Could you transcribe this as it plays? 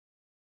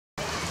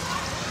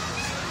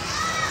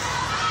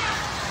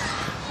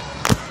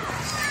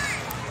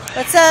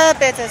What's up?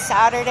 It's a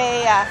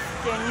Saturday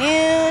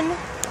afternoon,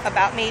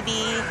 about maybe,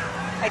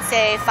 I'd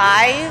say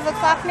 5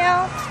 o'clock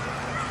now.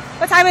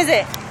 What time is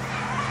it?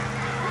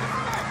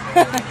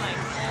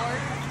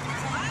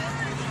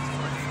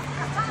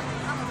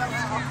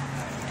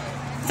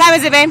 What time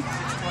is it, babe?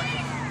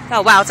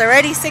 Oh wow, it's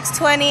already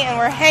 6:20 and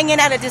we're hanging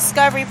out at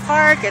Discovery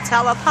Park. It's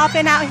hella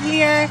popping out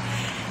here.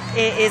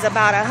 It is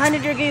about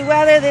 100-degree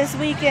weather this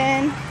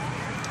weekend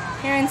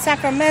here in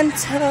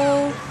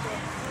Sacramento.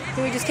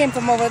 We just came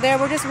from over there.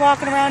 We're just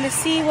walking around to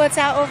see what's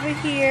out over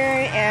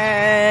here,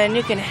 and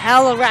you can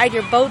hella ride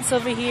your boats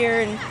over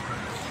here, and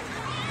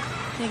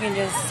you can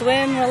just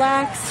swim,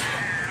 relax.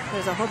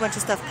 There's a whole bunch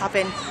of stuff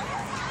popping.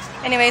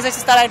 Anyways, I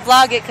just thought I'd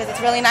vlog it because it's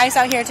really nice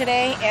out here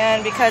today,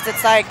 and because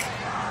it's like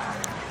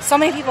so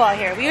many people out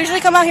here. We usually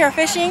come out here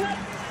fishing,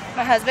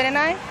 my husband and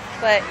I,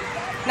 but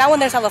not when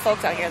there's hella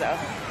folks out here though.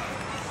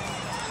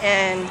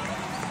 And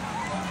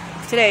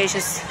today is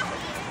just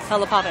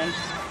hella popping.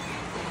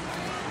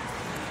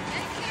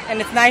 And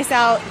it's nice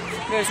out.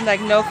 There's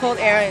like no cold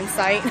air in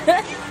sight.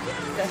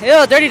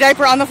 Ew, dirty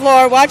diaper on the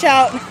floor. Watch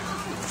out.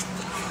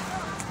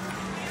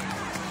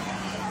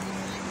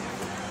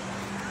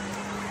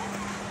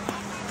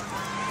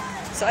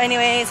 So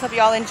anyways, hope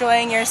you all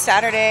enjoying your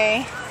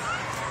Saturday.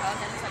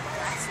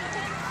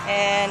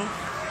 And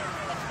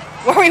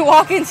where are we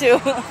walking to?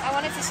 I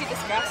wanted to see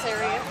this grass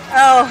area.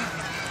 Oh,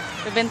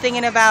 we've been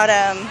thinking about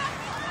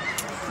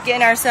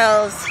getting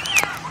ourselves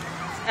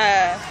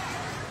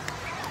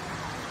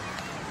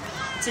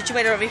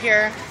situated over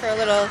here for a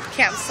little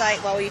campsite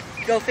while we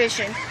go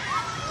fishing.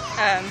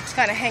 Just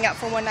kind of hang out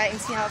for one night and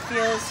see how it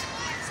feels.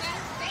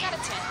 They got a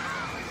tent.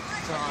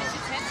 There's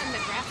a tent in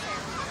the grass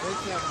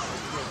area.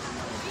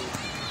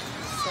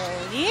 So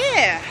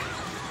yeah.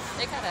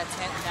 They got a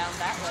tent down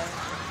that way.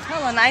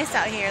 Hella nice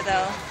out here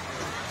though.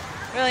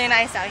 Really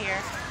nice out here.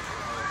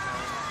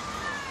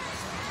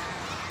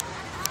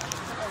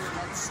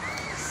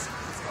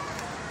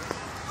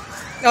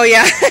 Oh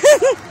yeah.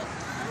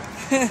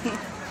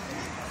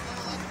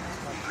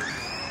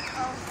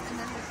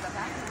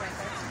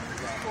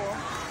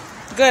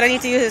 Good, I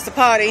need to use this to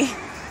potty.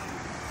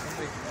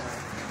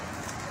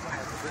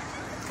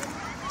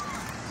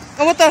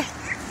 Oh, what the?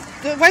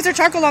 Why is there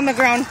charcoal on the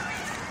ground?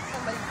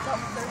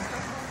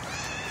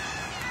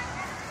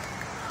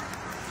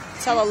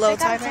 It's all a low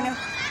tide right now.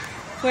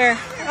 Where?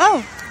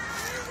 Oh.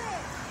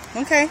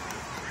 Okay.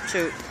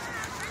 Shoot.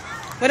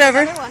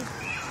 Whatever.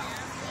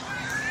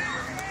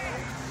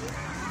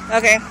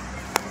 Okay.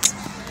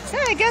 So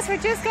I guess we're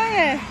just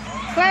gonna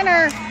plan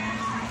our,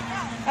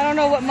 I don't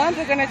know what month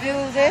we're gonna do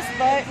this,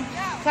 but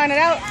plan it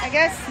out, I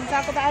guess, and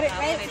talk about it,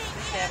 right?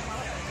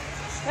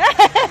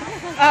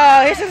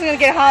 Oh, it's just gonna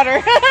get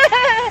hotter.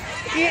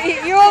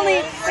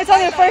 It's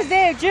only the first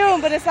day of June,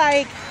 but it's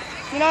like,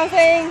 you know what I'm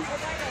saying?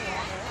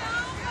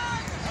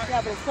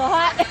 Yeah, but it's so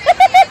hot.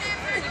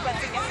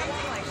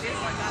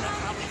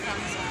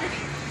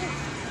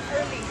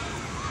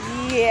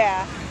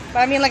 Yeah, but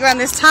I mean, like around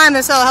this time,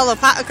 there's still hella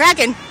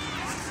cracking.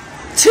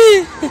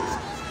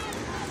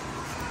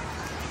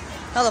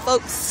 Hello,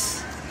 folks.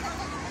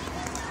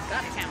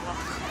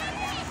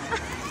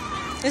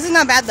 This is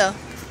not bad though.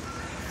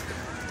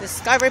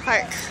 Discovery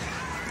Park.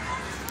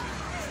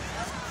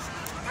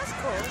 That's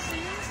cool.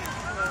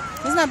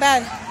 It's not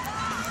bad.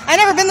 I've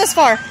never been this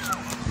far.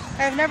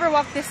 I've never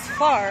walked this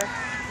far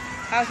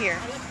out here.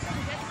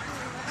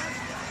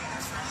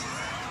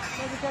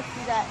 Maybe just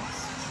do that.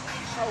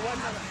 Oh, one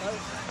on the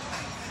boat.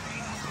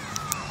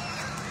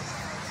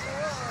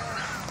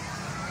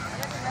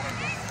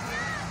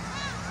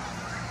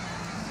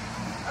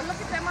 Oh, look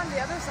at them on the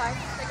other side.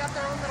 They got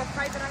their own little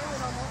private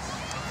island almost.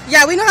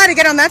 Yeah, we know how to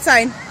get on that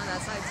side. On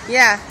that side too.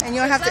 Yeah, and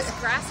you don't have There's to.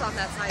 less grass on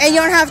that side. And you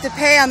don't have to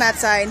pay on that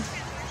side.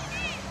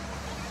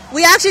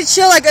 We actually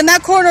chill like in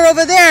that corner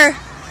over there.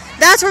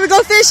 That's where we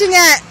go fishing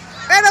at.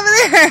 Right over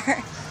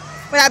there.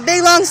 With that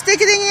big long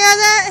sticky thing you have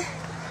that.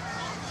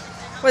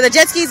 Where the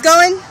jet ski's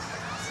going.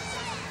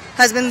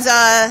 Husband's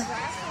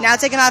now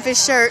taking off his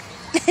shirt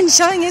and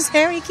showing his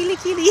hairy kili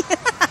kili.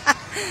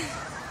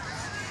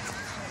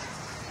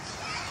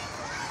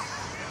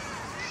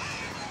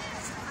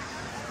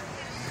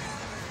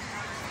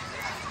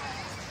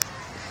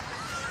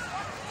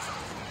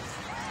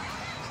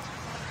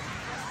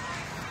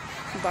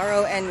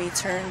 Borrow and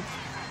return.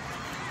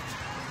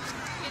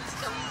 Kids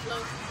don't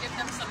float. Give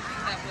them something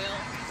that will.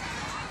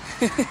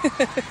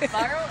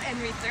 Borrow and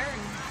return.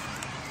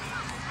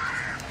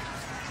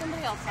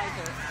 Somebody else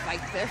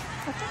right there.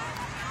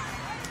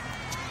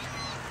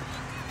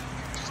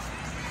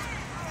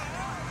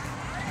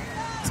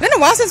 It's been a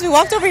while since we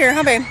walked over here,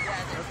 huh, babe?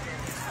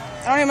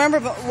 I don't remember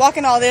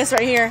walking all this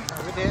right here.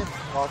 We did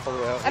walk all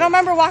the way out. I don't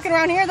remember walking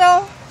around here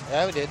though.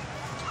 Yeah, we did.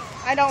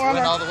 I don't We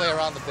remember. went all the way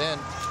around the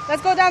bend.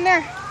 Let's go down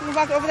there. We can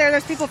walk over there.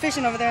 There's people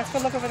fishing over there. Let's go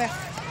look over there.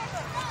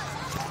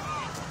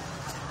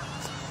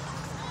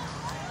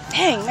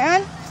 Dang,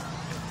 man.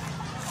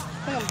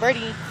 Look at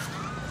birdie.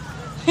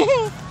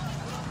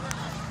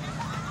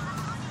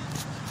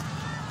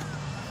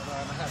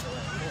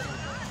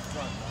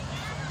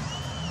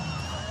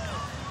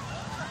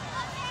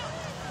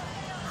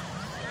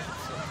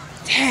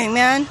 Dang,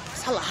 man.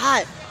 It's hella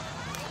hot.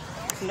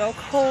 No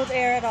cold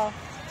air at all.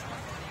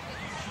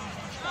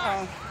 Oh.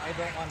 I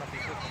don't want to be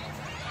cooking.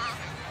 I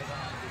don't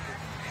want to be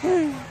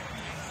cooking.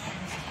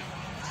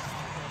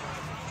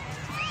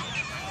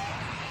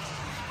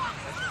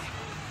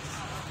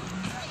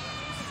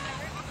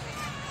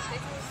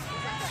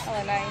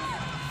 Hella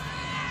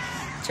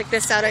nice. Check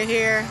this out right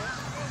here.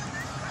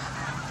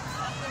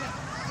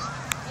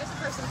 There's a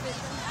person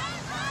fishing.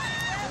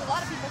 There's a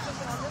lot of people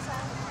fishing on this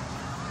side.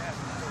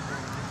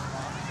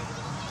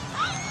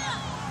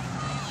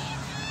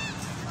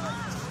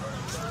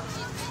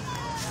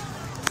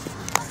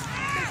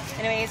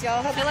 Anyways,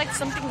 y'all, I feel like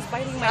something's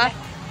biting my neck.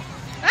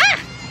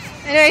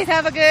 Anyways,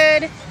 have a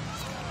good,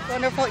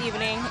 wonderful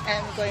evening.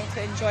 I'm going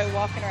to enjoy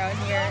walking around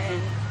here.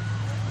 And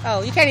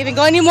oh, you can't even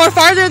go any more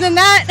farther than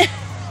that.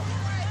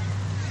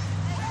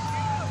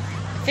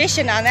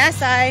 Fishing on that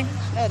side.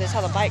 No, there's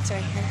all the bikes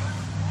right here.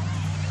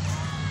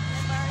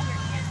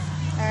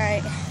 All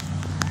right.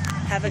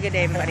 Have a good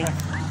day, everybody.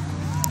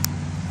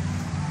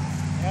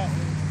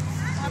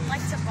 I'd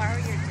like to borrow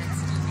your jet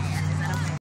ski.